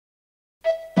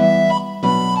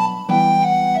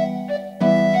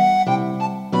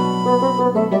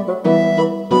Hello.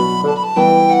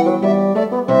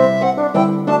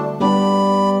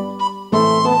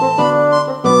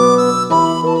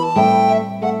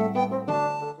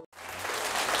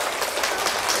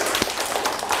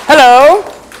 Hello.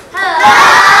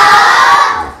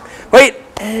 Wait.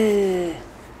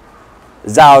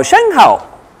 早上好.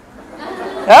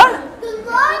 Huh? Good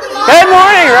morning. Good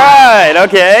morning. Right.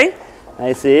 Okay.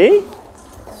 I see.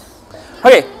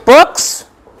 Okay. Books,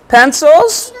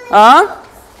 pencils.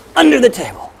 Under the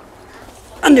table.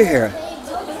 Under here.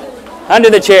 Under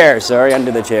the chair. Sorry, under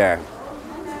the chair.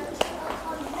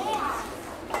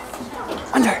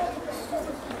 Under.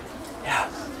 Yeah.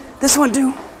 This one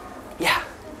too. Yeah.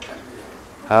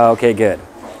 Okay, good.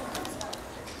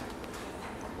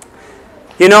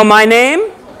 You know my name?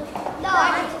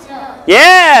 No.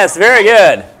 Yes, very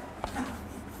good.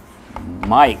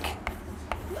 Mike.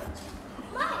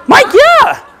 Mike,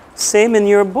 yeah. Same in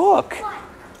your book.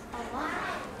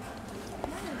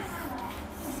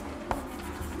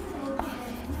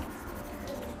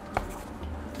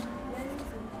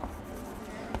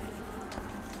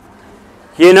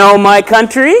 You know my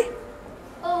country?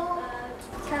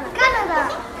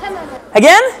 Canada.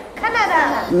 Again?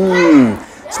 Canada.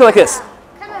 Let's go like this.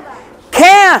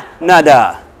 Canada.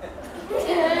 Canada.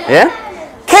 Yeah?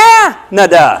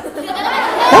 Canada.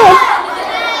 Come on.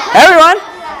 Everyone.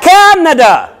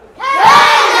 Canada.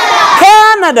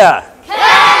 Canada.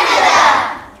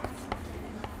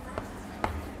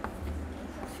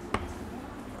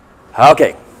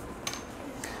 Okay.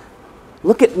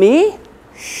 Look at me.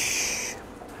 Shh.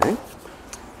 Okay.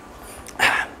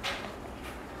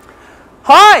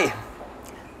 Hi.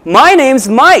 My name's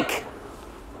Mike.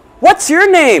 What's your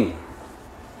name?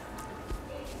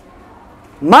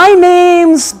 My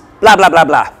name's blah, blah, blah,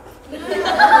 blah.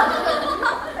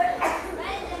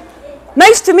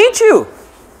 Nice to meet you.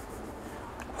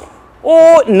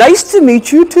 Oh, nice to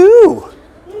meet you too.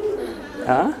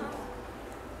 Huh?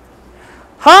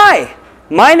 Hi,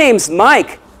 my name's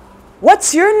Mike.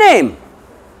 What's your name?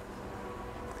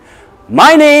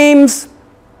 My name's...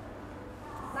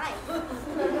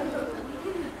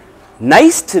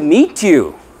 Nice to meet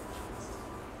you.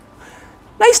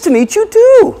 Nice to meet you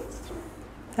too.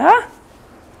 Huh?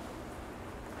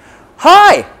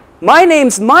 Hi, my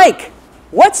name's Mike.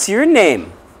 What's your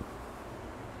name?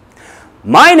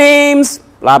 My name's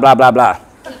blah, blah, blah, blah.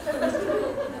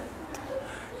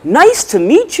 Nice to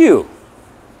meet you.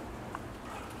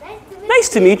 Nice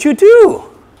to meet you too.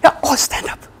 Yeah. Oh, stand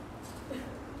up.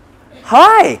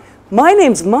 Hi, my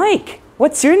name's Mike.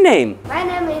 What's your name? My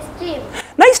name is Jim.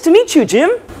 Nice to meet you,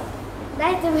 Jim.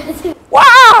 Nice to meet you.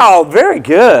 Wow, very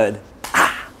good.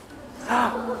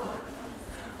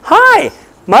 Hi,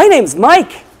 my name's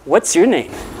Mike. What's your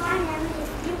name? My name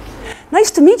is Yuki.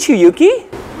 Nice to meet you, Yuki.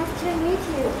 Nice to meet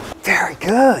you. Very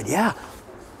good, yeah.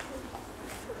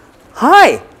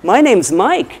 Hi, my name's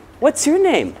Mike. What's your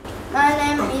name? My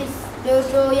name is Liu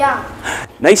Zhuyang.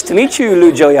 Nice to meet you,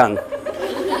 Lu Zhouyoung.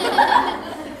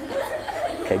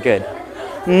 Okay, good.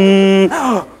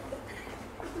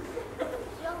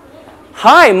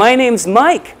 Hi, my name's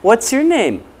Mike. What's your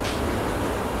name?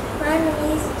 My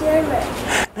name is Jared.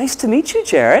 Nice to meet you,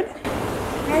 Jared.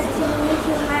 Nice to meet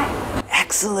you, Mike.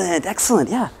 Excellent, excellent,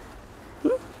 yeah.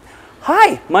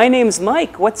 Hi, my name's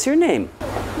Mike. What's your name?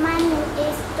 My name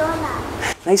is Donna.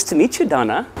 Nice to meet you,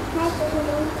 Donna. Nice to meet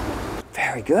you.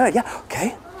 Very good, yeah,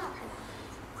 okay.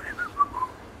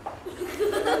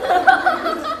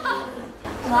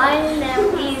 My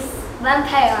name is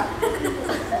Vampire.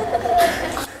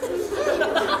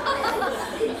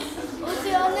 What's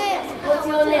your name? What's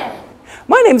your name?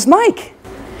 My name's Mike.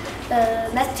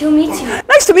 Nice to meet you.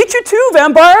 Nice to meet you too,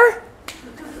 vampire.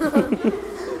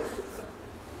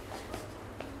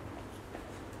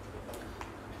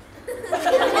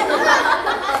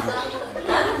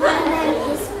 My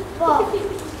name is Bob.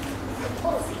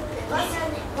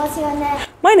 What's your name?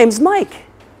 My name's Mike.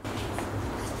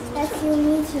 Nice to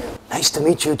meet you. Nice to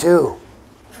meet you too.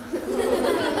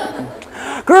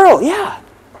 Girl, yeah.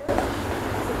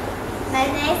 My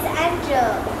name is Andrew.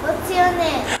 What's your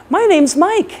name? My name's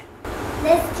Mike.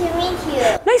 Nice to meet you.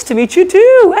 Nice to meet you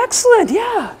too. Excellent,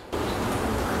 yeah.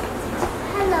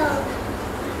 Hello.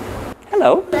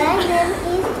 Hello. My name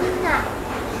is Tina.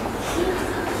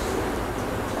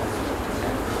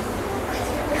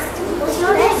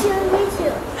 Nice to meet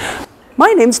you.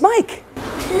 My name's Mike.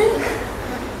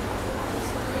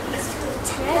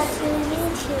 Nice to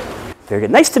meet you. Very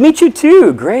good. Nice to meet you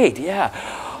too. Great, yeah.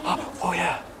 Oh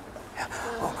yeah. Yeah.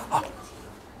 Oh.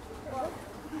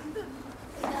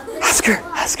 Ask her,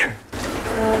 ask her.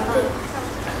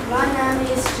 My name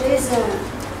is Jason.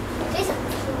 Jason.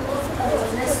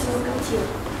 Nice to meet you.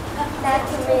 Nice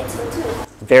to meet you too.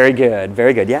 Very good.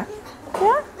 Very good. Yeah?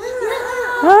 Yeah?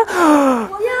 Huh?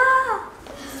 Yeah.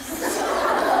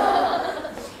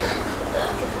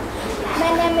 My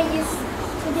name is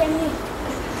Sudemi.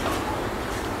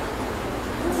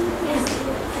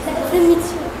 Nice to meet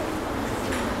you.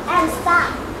 I'm Star.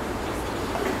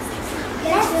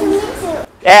 Nice to meet you.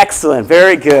 Excellent.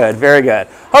 Very good. Very good.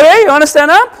 Okay, you want to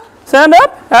stand up? Stand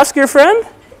up. Ask your friend.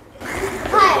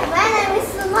 Hi, my name is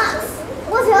Max.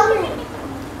 What's your name?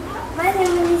 My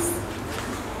name is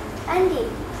Andy.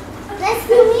 Nice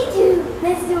to meet you.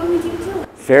 Nice to meet you too.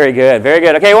 Very good. Very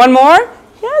good. Okay, one more.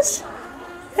 Yes?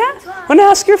 Yeah? Want to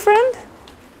ask your friend?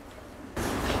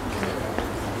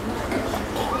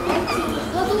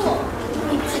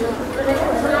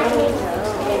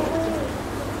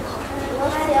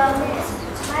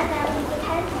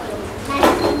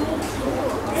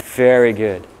 Very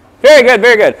good. Very good,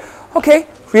 very good. Okay,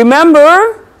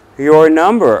 remember your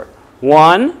number.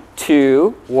 1,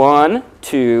 2, 1,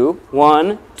 2,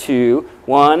 1, 2,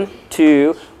 1,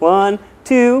 2, 1,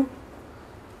 2,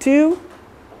 2,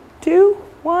 2,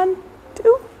 1,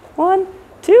 2, 1,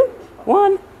 2,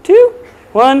 1, 2,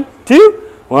 1, 2,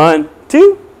 1,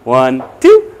 2, 1,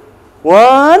 2,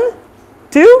 1,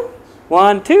 2,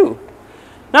 1, 2.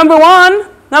 Number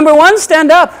one,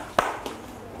 stand up.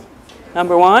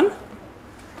 Number one.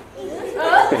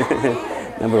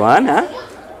 Number one, huh?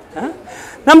 Huh?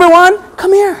 Number one,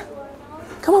 come here.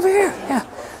 Come over here. Yeah.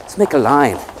 Let's make a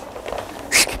line.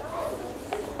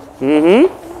 Mm-hmm.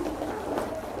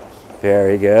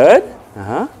 Very good.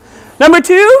 Uh-huh. Number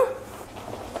two.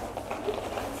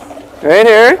 Right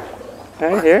here.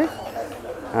 Right here.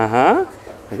 Uh-huh.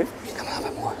 Okay. Come on a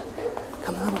bit more.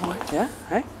 Come on a bit more. Yeah.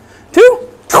 Right. 2.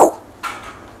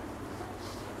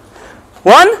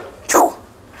 1. 2.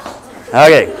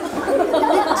 Okay.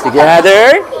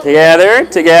 Together, together,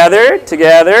 together,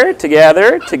 together,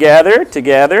 together, together,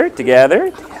 together, together,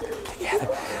 together,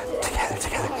 together,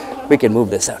 together. We can move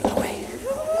this out of the way.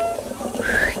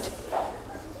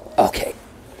 Okay.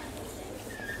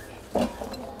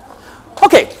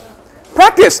 Okay.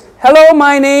 Practice. Hello,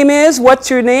 my name is. What's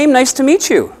your name? Nice to meet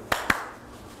you.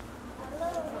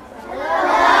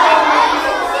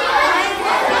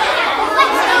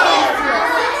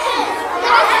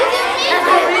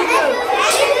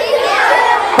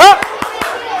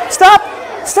 Stop!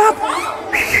 Stop!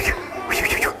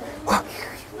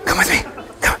 Come with me.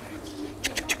 Come.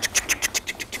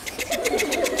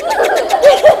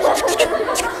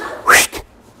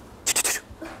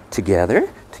 Together,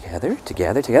 together,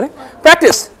 together, together.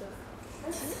 Practice.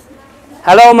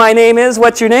 Hello, my name is.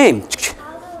 What's your name?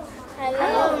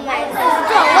 Hello, my name is.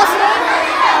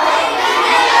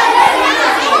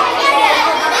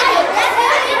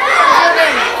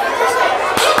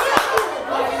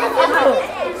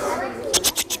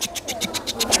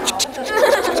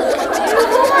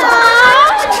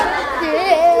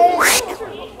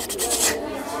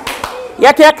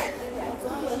 Yak yak.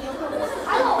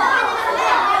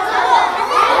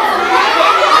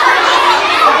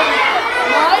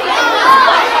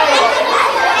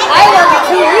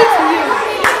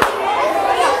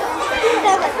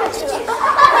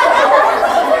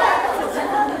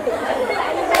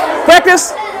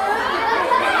 Practice.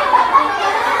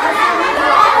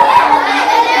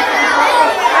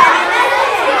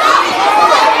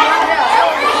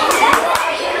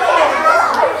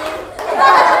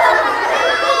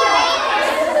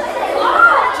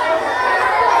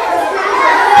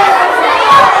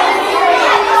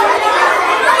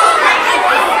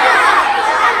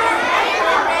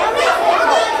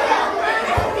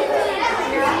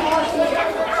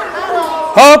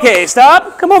 Okay,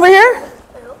 stop. Come over here.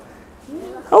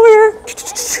 Over here.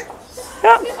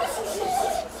 Yeah.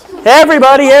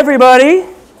 Everybody, everybody.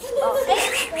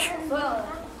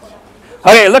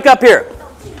 Okay, look up here.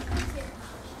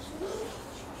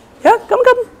 Yeah, come.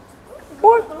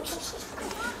 More.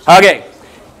 Okay.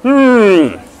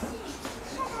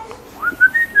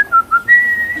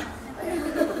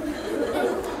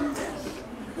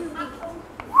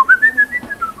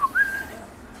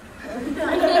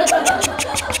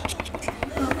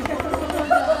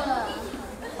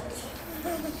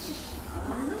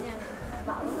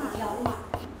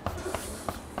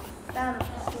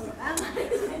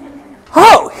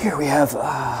 Oh, here we have.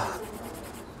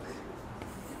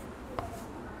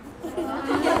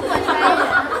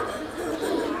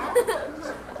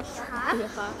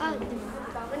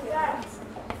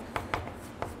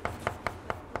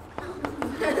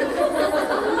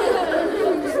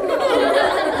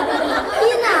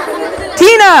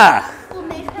 Tina.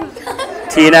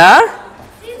 Tina.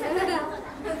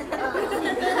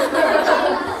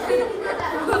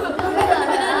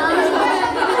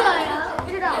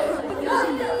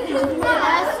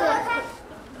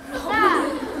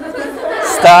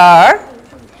 Star.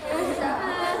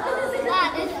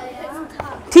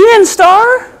 Tina and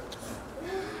Star?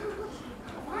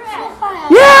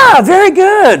 Yeah, very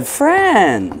good.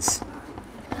 Friends.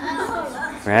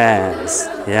 Friends.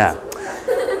 Yeah.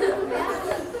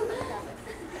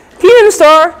 Tina and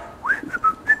Star.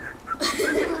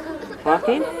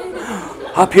 Walking.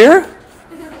 Up here.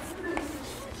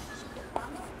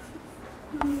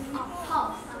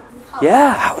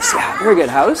 Yeah, house. Yeah, very good.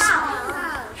 House.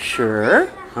 Sure.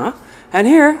 Huh? And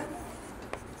here.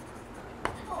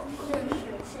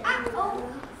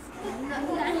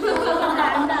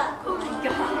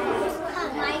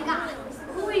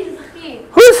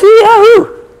 Who's he? Yeah, who?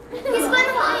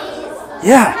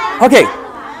 Yeah. Okay.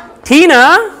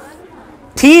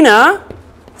 Tina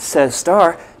says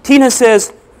Star. Tina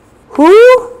says, who?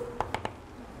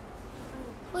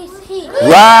 Who is he?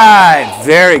 Right.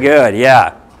 Very good.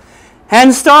 Yeah.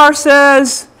 And Star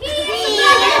says,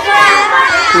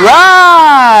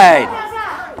 right.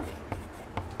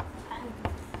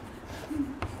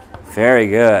 Very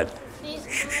good.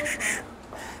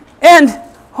 And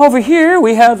over here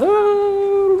we have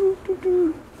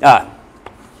yeah.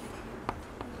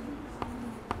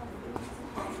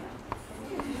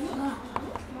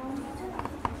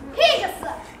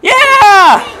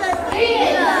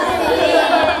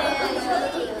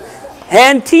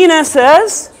 And Tina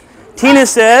says,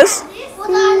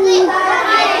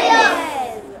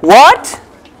 what?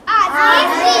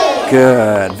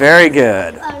 Good. Very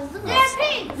good.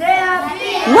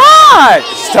 Right.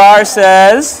 Star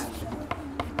says,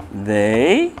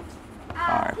 they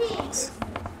are pigs.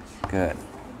 Good.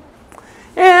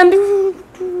 And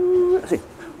let's see.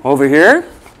 Over here.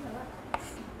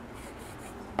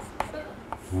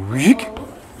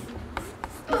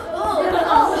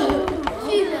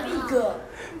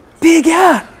 Big,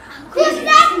 yeah. Who's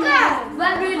that girl?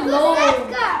 Very low.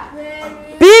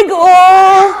 Big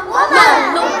or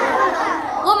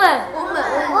Woman.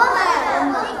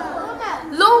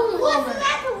 Long woman.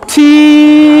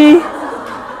 T.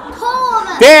 Tall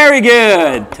woman. Very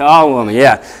good. Tall woman,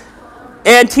 yeah.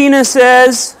 And Tina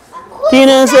says,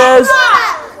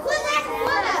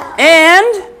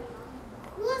 and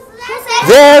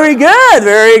very good,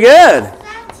 very good.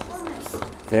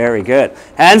 Very good.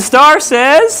 And Star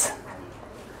says,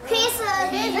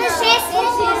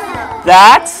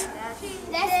 that's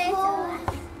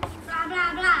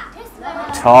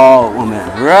tall woman.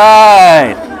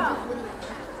 Right.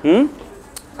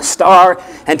 Star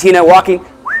and Tina walking.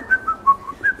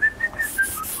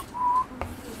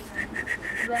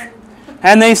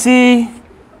 And they see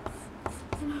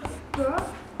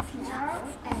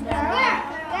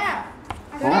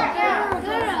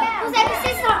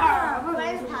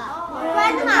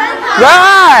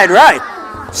right.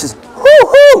 She says,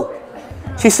 whoo.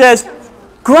 She says,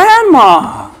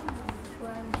 Grandma.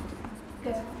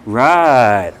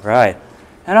 Right.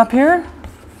 And up here?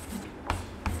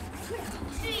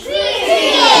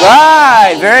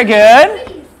 Right, very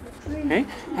good. Okay.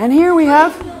 And here we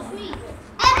have?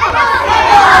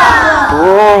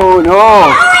 Oh,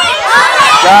 no.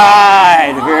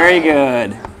 Right, very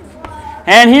good.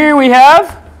 And here we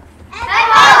have?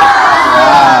 Right.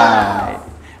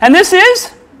 And this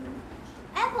is?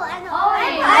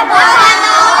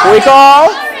 We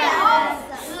call?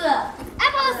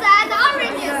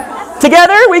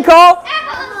 Together we call?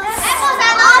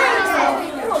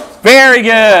 Very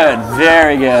good.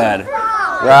 Very good.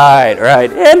 Right.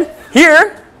 And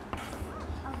here?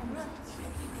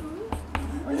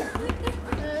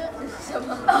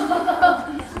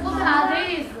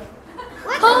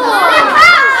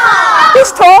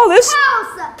 This tall, this?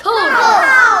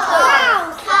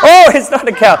 Oh, it's not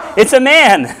a cow. It's a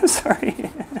man. Sorry.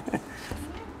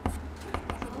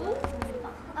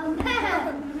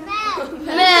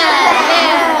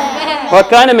 What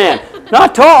kind of man?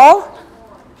 Not tall.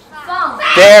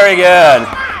 Very good.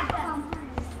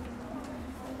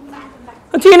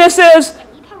 Tina says,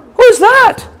 who's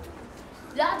that?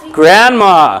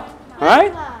 Grandma.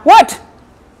 Right? What?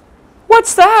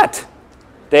 What's that?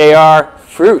 They are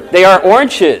fruit. They are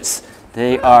oranges.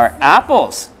 They are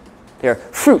apples. They are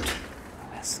fruit.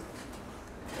 Yes.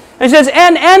 And she says,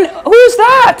 and who's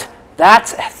that?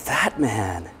 That's a fat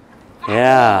man.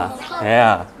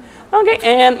 Yeah. Okay,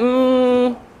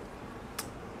 and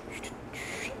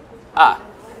I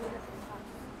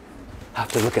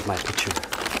have to look at my picture.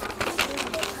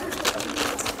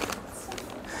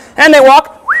 And they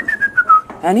walk,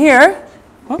 and here,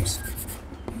 whoops.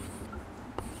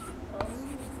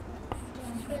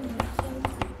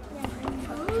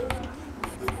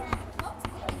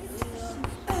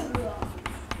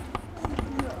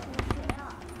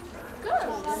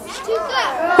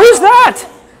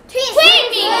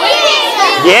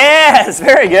 Yes,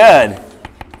 very good.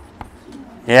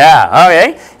 Yeah,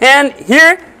 okay. And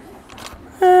here.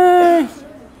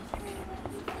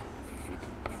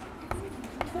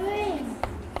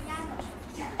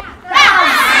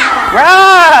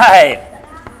 Right.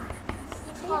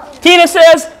 Tina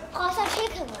says,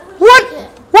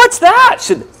 what's that?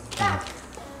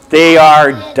 They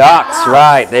are ducks,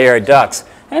 right. They are ducks.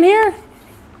 And here?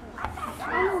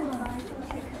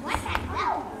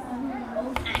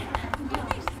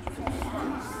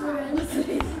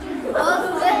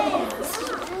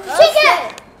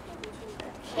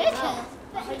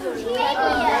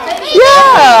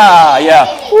 Yeah,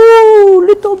 yeah. Ooh,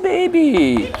 little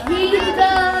baby.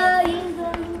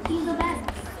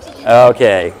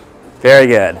 Okay, very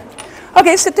good.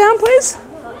 Okay, sit down, please.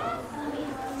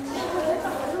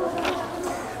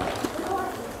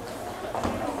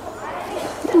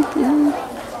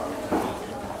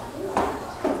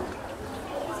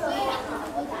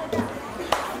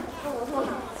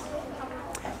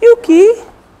 Yuki,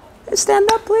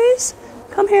 stand up, please.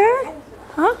 Come here.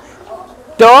 Huh?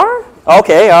 Door?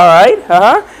 Okay, all right.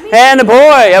 Uh-huh. And a boy.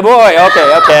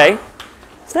 Okay, okay.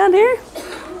 Stand here.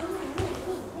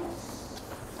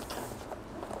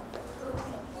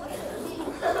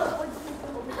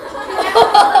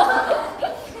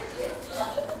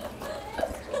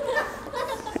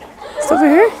 It's over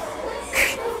here.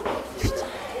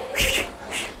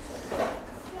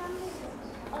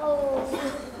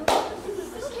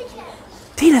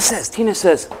 Tina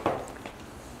says,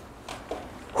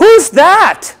 who's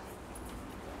that?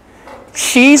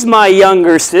 She's my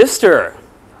younger sister.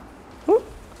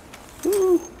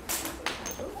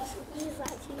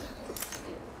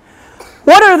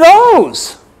 What are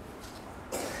those?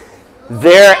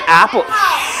 They're apples.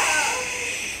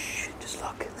 Just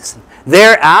look, listen.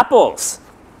 They're apples.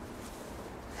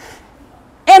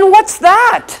 And what's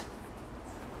that?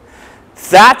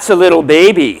 That's a little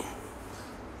baby.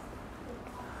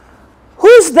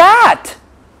 Who's that?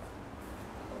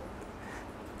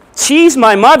 She's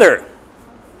my mother.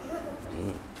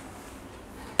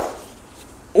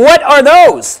 What are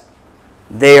those?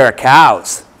 They are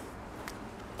cows.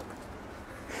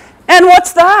 And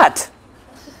what's that?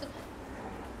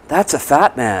 That's a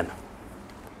fat man.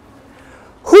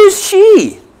 Who's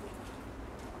she?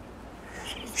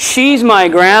 She's my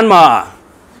grandma.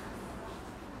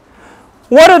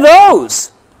 What are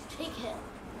those? Chicken.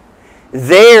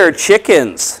 They're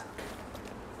chickens.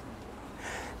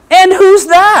 And who's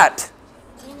that?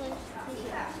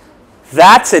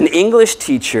 That's an English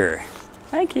teacher.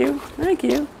 Thank you, thank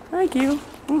you, thank you.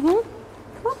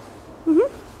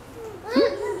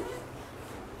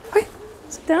 Okay,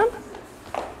 sit down.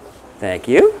 Thank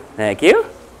you, thank you.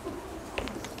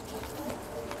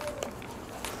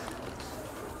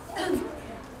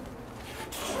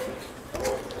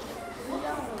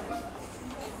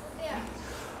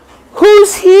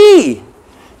 Who's he?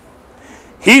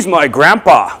 He's my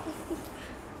grandpa.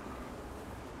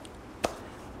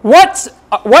 What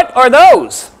are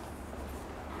those?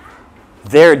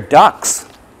 They're ducks.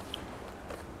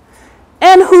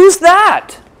 And who's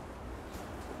that?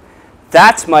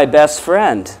 That's my best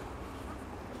friend.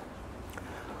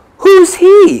 Who's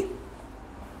he?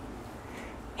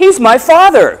 He's my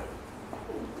father.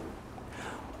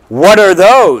 What are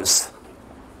those?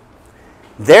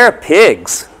 They're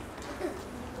pigs.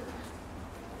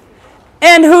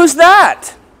 And who's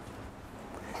that?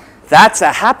 That's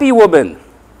a happy woman.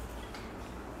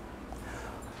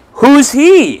 Who's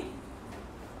he?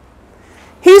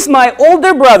 He's my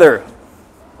older brother.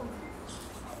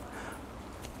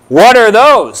 What are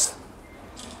those?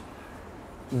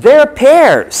 They're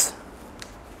pears.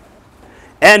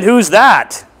 And who's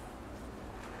that?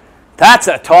 That's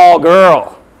a tall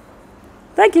girl.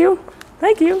 Thank you,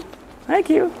 thank you, thank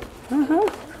you.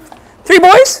 3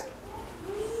 boys?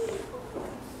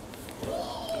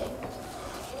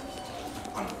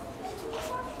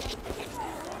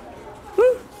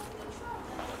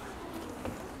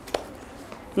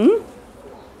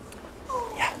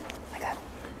 Yeah, like that.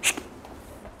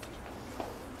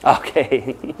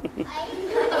 Okay.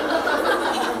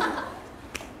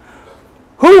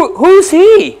 Who's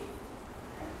he?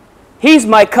 He's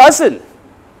my cousin.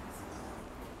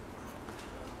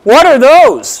 What are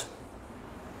those?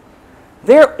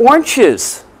 They're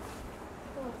oranges.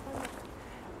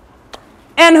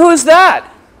 And who's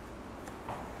that?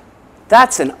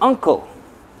 That's an uncle.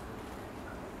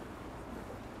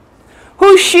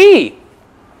 Who's she?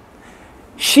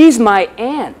 She's my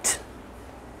aunt.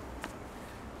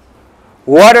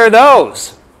 What are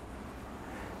those?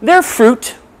 They're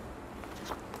fruit.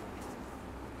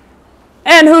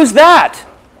 And who's that?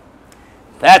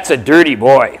 That's a dirty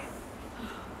boy.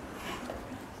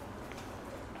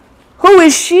 Who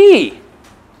is she?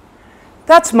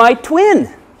 That's my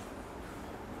twin.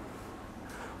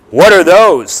 What are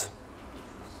those?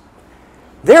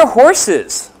 They're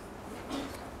horses.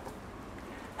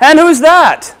 And who's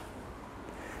that?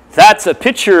 That's a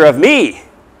picture of me.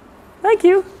 Thank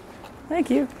you. Thank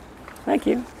you. Thank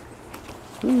you.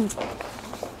 Oops.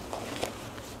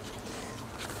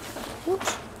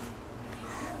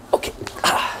 Okay.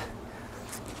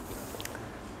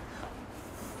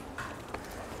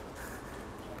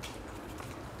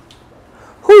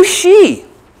 Who's she?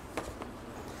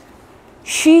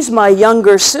 She's my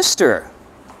younger sister.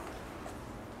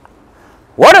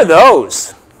 What are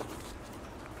those?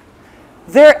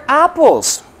 They're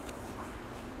apples.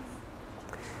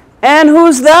 And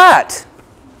who's that?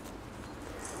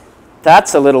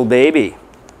 That's a little baby.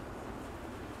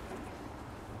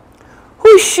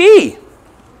 Who's she?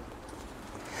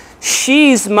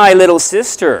 She's my little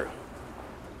sister.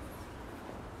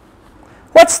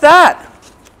 What's that?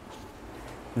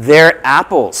 They're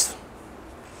apples.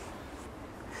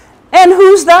 And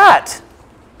who's that?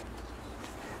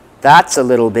 That's a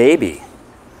little baby.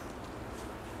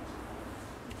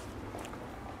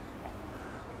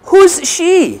 Who's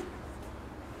she?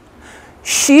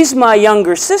 She's my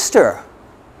younger sister.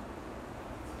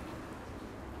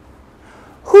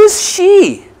 Who's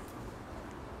she?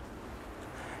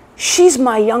 She's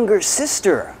my younger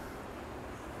sister.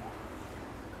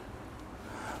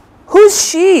 Who's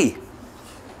she?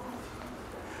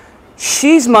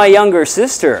 She's my younger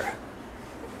sister.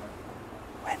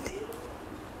 Wendy.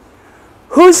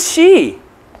 Who's she?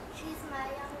 She's my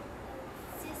younger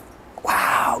sister.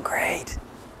 Wow, great.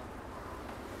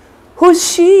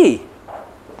 Who's she?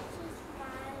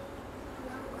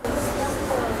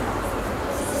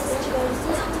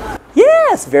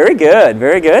 Yes, very good,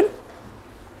 very good.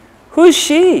 Who's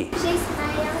she? She's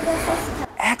my younger sister.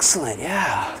 Excellent,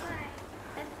 yeah.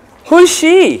 Who's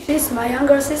she? She's my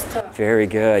younger sister. Very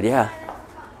good, yeah.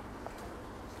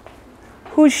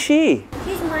 Who's she?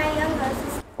 She's my younger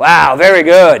sister. Wow, very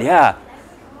good, yeah.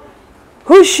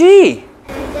 Who's she?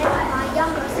 And that's my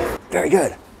younger sister. Very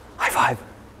good. High five.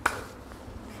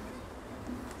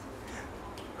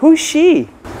 Who's she?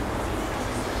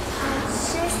 My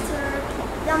sister,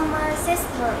 younger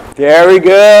sister. Very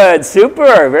good,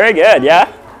 super, very good,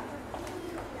 yeah.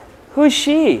 Who's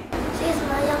she? She's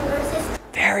my younger sister.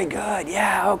 Very good,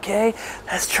 yeah, okay.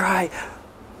 Let's try.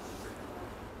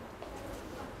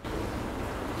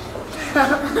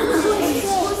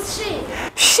 Who's she?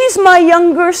 She's my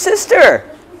younger sister.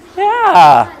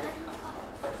 Yeah.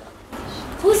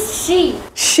 Who's she?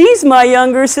 She's my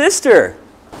younger sister.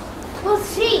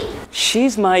 Who's she?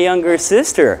 She's my younger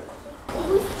sister.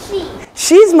 Who's she?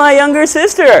 She's my younger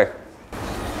sister.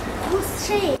 Who's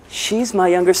she? She's my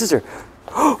younger sister.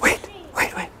 Oh, wait.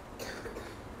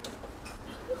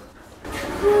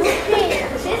 Who's she?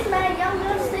 She's my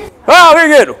younger sister. Wow, very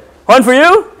good. One for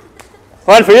you.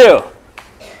 One for you.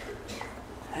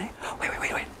 Okay.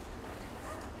 Wait.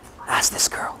 Ask this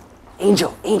girl.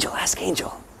 Angel, ask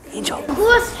Angel. Angel.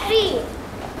 Who's she?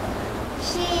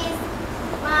 She's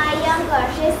my younger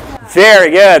sister.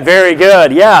 Very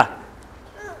good, yeah.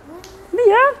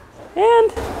 Yeah,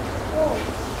 and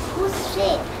Who's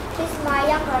she? She's my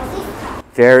younger sister.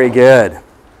 very good.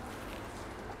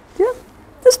 Yeah,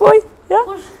 this boy, yeah.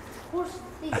 Who's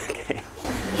she? Okay.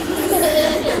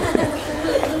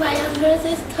 My younger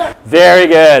sister. Very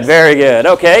good,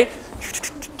 okay.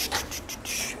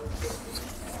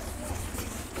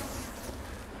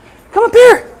 Come up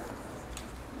here.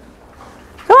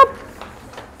 Come up.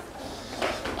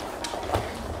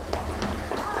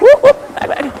 Whoop.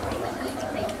 Back.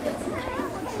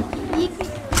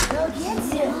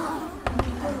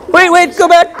 Wait,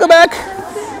 go back.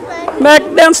 Back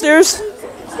downstairs.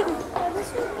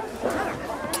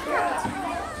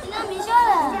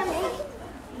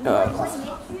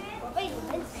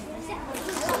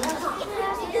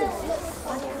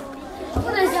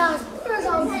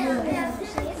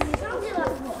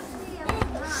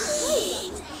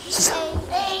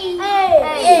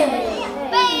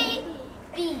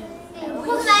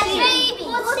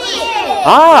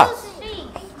 Ah.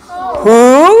 Who?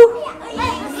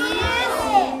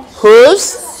 Who's?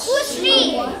 Who's she?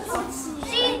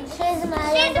 She's my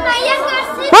younger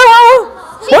sister. Hello.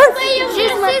 What?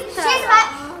 She's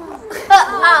my.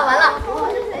 完了。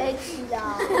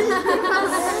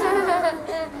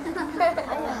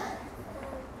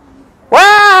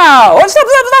Wow! Oh,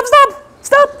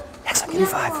 stop! Excellent. Give me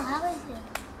 5.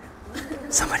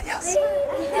 Somebody else.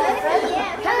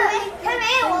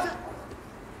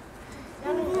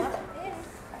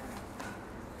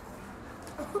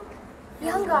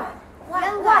 Younger.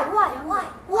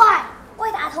 Why?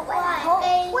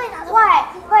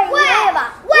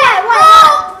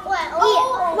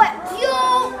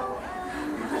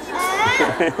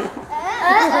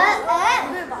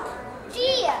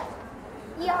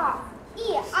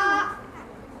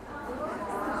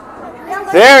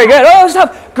 Very good. Oh,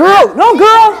 stop. Girl. No,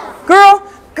 girl. Girl.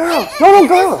 Girl. No, no,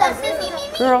 girl.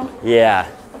 Girl. Yeah.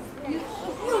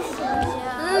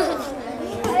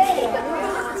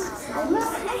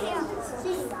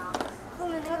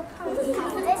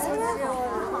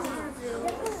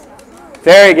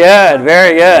 Very good.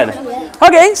 Very good.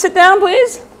 Okay, sit down,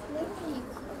 please.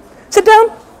 Sit down.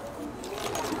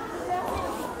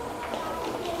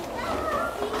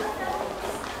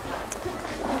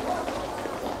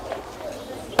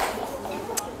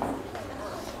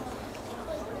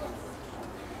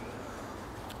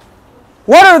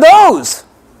 What are those?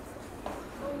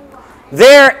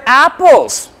 They're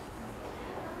apples.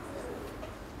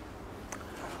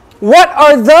 What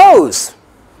are those?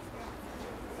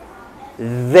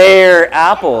 They're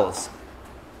apples.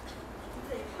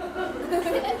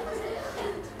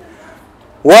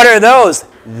 What are those?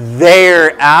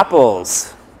 They're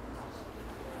apples.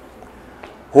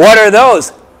 What are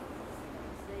those?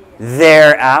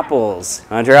 They're apples.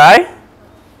 Want to try?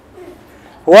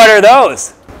 What are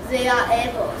those? They are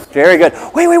apples. Very good.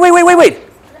 Wait.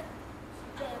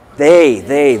 They.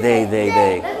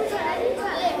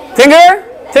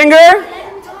 Finger.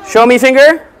 Show me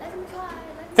finger.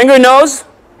 Finger, nose.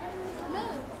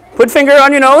 Put finger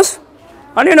on your nose.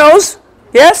 On your nose.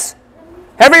 Yes?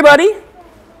 Everybody.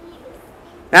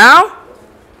 Now,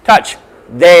 touch.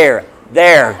 There.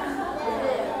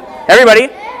 Everybody.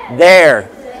 There.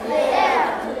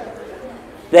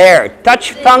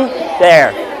 Touch tongue.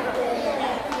 There.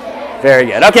 Very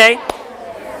good. Okay.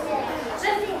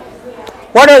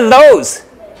 What are those?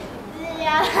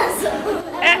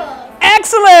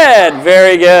 Excellent.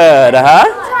 Very good.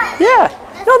 Yeah.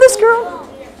 No, this girl.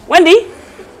 Wendy.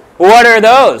 What are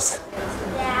those?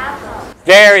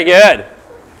 Very good.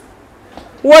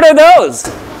 What are those?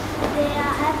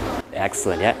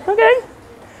 Excellent. Yeah. Okay.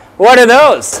 What are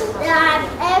those? They are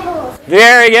apples.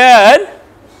 Very good.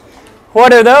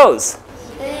 What are those?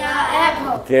 They are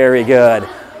apples. Very good.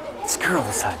 This girl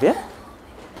this time, yeah?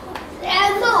 They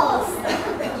are nose.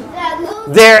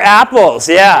 They're apples,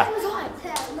 yeah.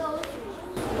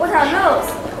 What are those?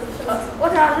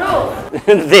 What are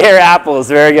those? They're apples,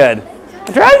 very good.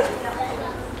 That's right?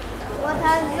 What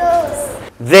are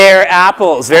those? They're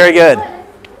apples, very good.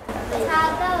 What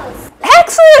are those?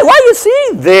 Excellent. Why you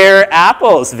see? They're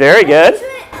apples, very good.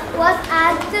 What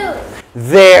are those?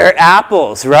 They're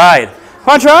apples, right.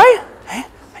 Want to try? Hey,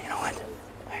 you know what?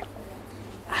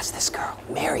 Ask this girl,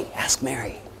 Mary. Ask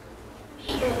Mary.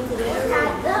 What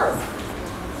are those?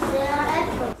 They are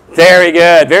apples. Very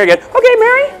good, very good. Okay,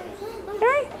 Mary.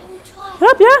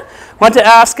 Up, yeah. Want to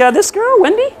ask this girl,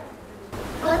 Wendy?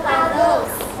 What are those?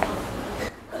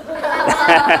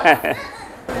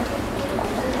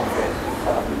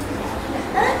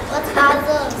 What are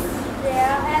those? They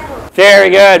are apples. Very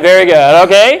good, very good.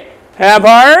 Okay.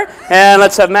 Empire, and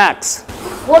let's have Max.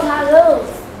 What are those?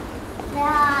 They are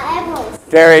apples.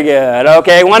 Very good.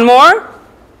 Okay, one more.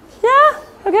 Yeah.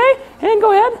 Okay, and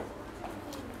go ahead.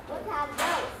 What are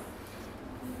those?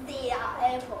 They are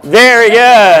apples. Very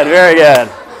good, very good.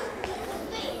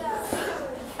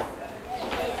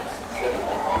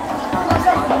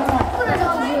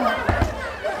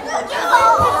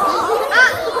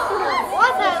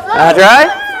 That's right.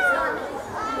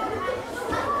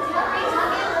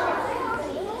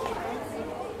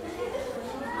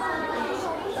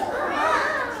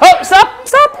 Oh, stop.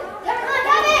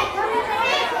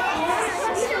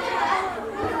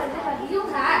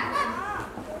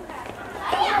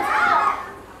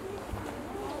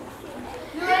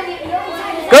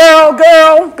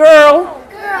 Girl.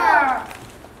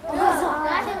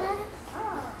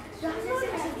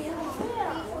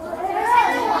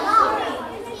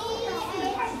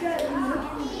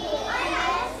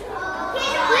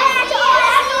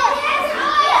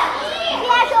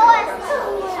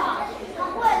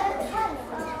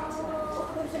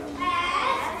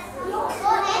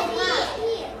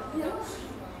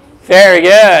 Very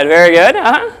good, very good.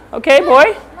 Okay,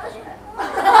 boy.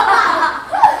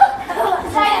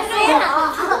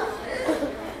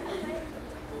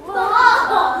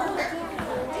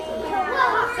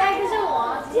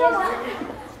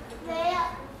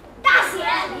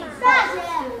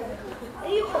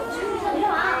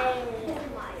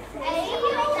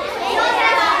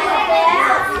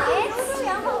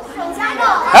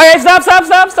 Okay,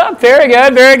 stop. Very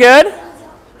good, very good.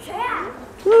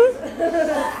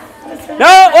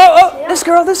 No, this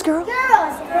girl. She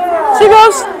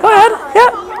goes. Go ahead.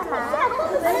 Yeah.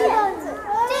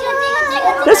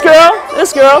 This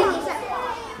girl.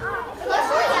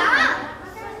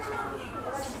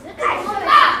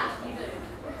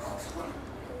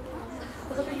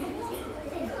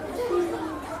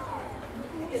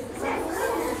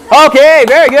 Okay,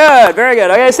 very good, very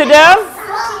good. Okay, sit down.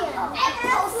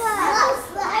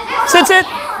 Sit, sit,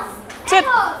 sit.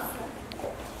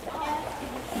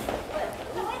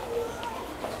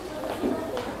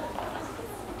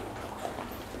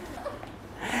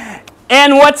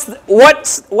 And what's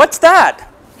that?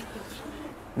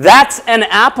 That's an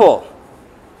apple.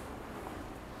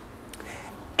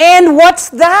 And what's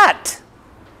that?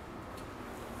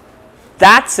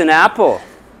 That's an apple.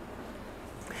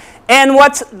 And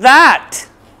what's that?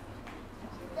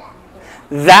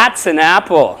 That's an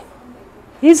apple.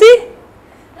 Easy?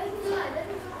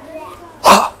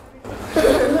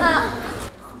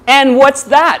 And what's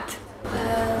that?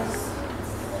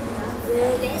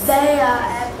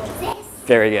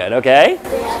 Very good, okay.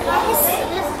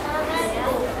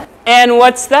 And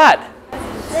what's that?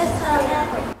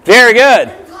 Very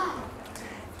good.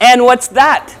 And what's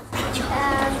that?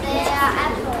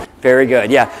 Very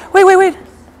good, yeah. Wait.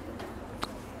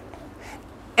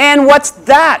 And what's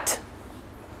that?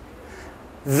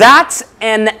 That's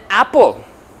an apple.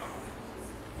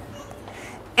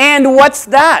 And what's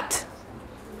that?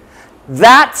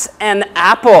 That's an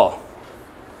apple.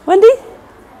 Wendy?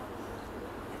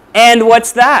 And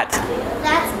what's that?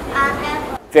 That's an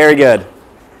apple. Very good.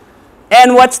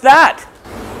 And what's that?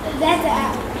 That's an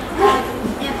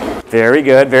apple. Very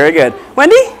good, very good.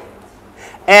 Wendy?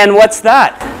 And what's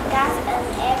that? That's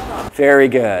an apple. Very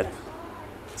good.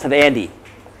 So Andy.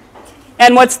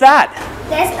 And what's that?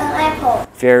 That's an apple.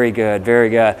 Very good, very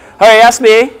good. All right, ask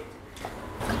me.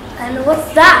 And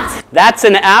what's that? That's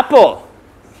an apple.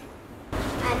 And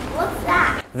what's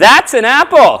that? That's an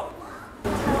apple.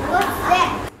 What's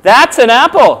that? That's an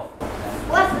apple.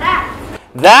 What's that?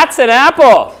 That's an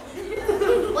apple.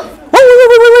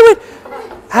 Wait.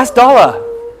 Ask Dala.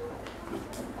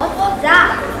 What's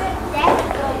that? That's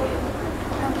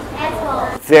an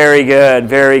apple. Very good,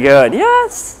 very good.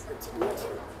 Yes.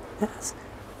 Yes.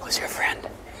 Who's your friend?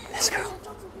 This girl.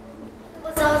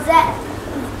 What's all that?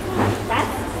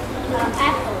 That's an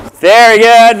apple. Very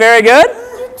good, very good.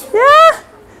 Yeah.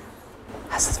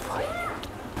 That's this boy.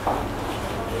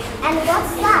 And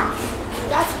what's that?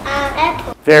 That's an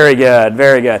apple. Very good,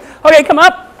 very good. Okay, come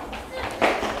up.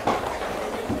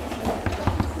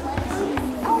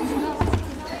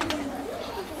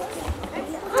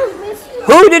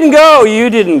 Who didn't go? You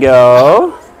didn't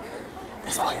go.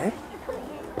 Okay.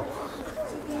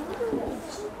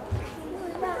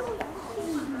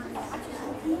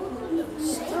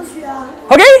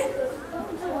 Okay.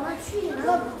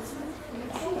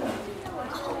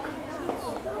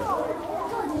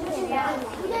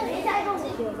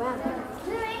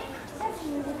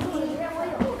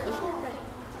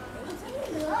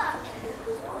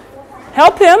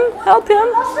 Help him. Help him.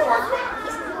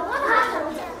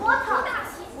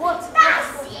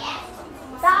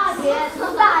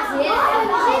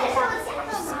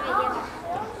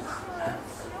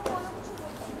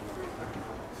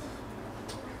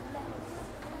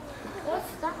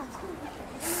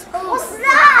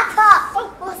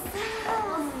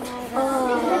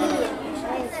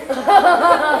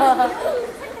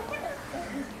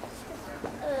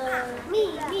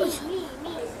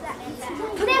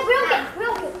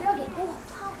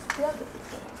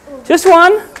 Just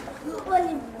one.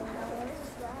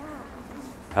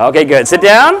 Okay, good. Sit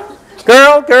down.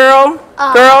 Girl.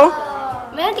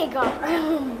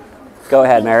 Go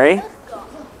ahead, Mary.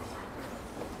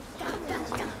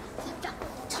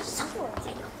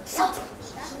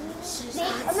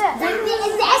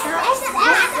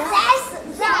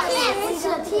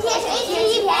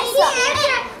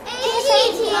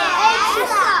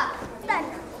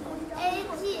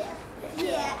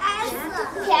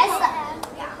 Yeah.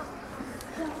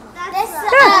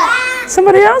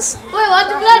 Somebody else?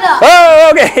 Oh,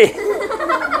 okay.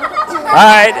 All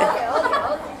right.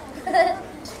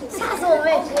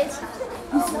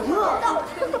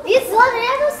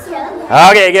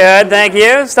 Okay, good. Thank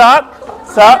you. Stop.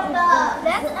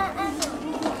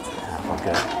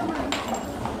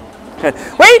 Good.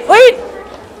 Wait.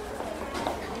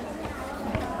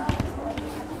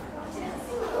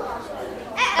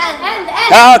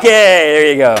 Okay, there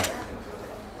you go.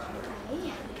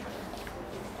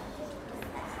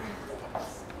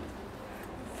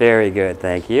 Very good,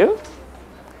 thank you.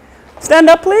 Stand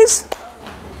up, please.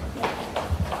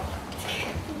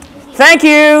 Thank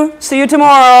you. See you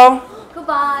tomorrow.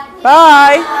 Goodbye.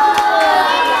 Bye.